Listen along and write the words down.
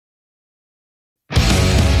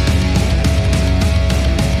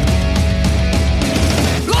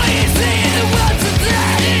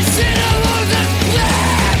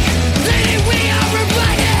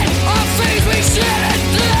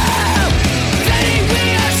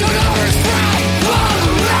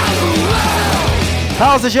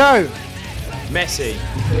How's the show? Messy.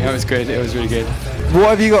 It was good. It was really good. What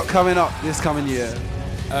have you got coming up this coming year?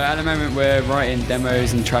 At the moment, we're writing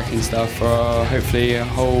demos and tracking stuff for hopefully a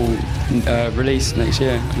whole release next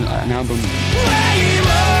year, an album.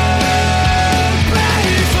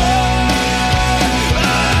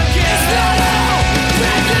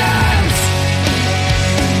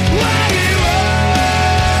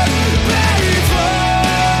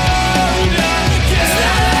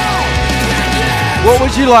 What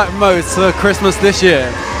would you like most for Christmas this year?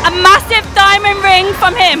 A massive diamond ring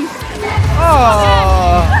from him.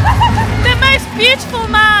 Oh. The most beautiful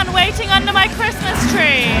man waiting under my Christmas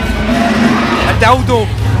tree. A dildo.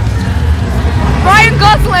 Ryan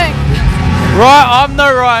Gosling. Right, I'm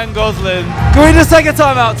no Ryan Gosling. Can we just take a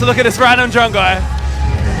time out to look at this random drunk guy?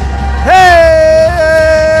 Hey!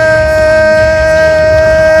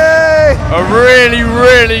 A really,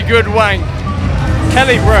 really good wank.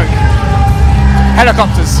 Kelly Brook.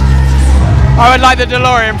 Helicopters. I would like the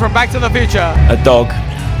DeLorean from Back to the Future. A dog.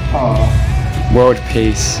 World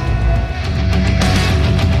peace.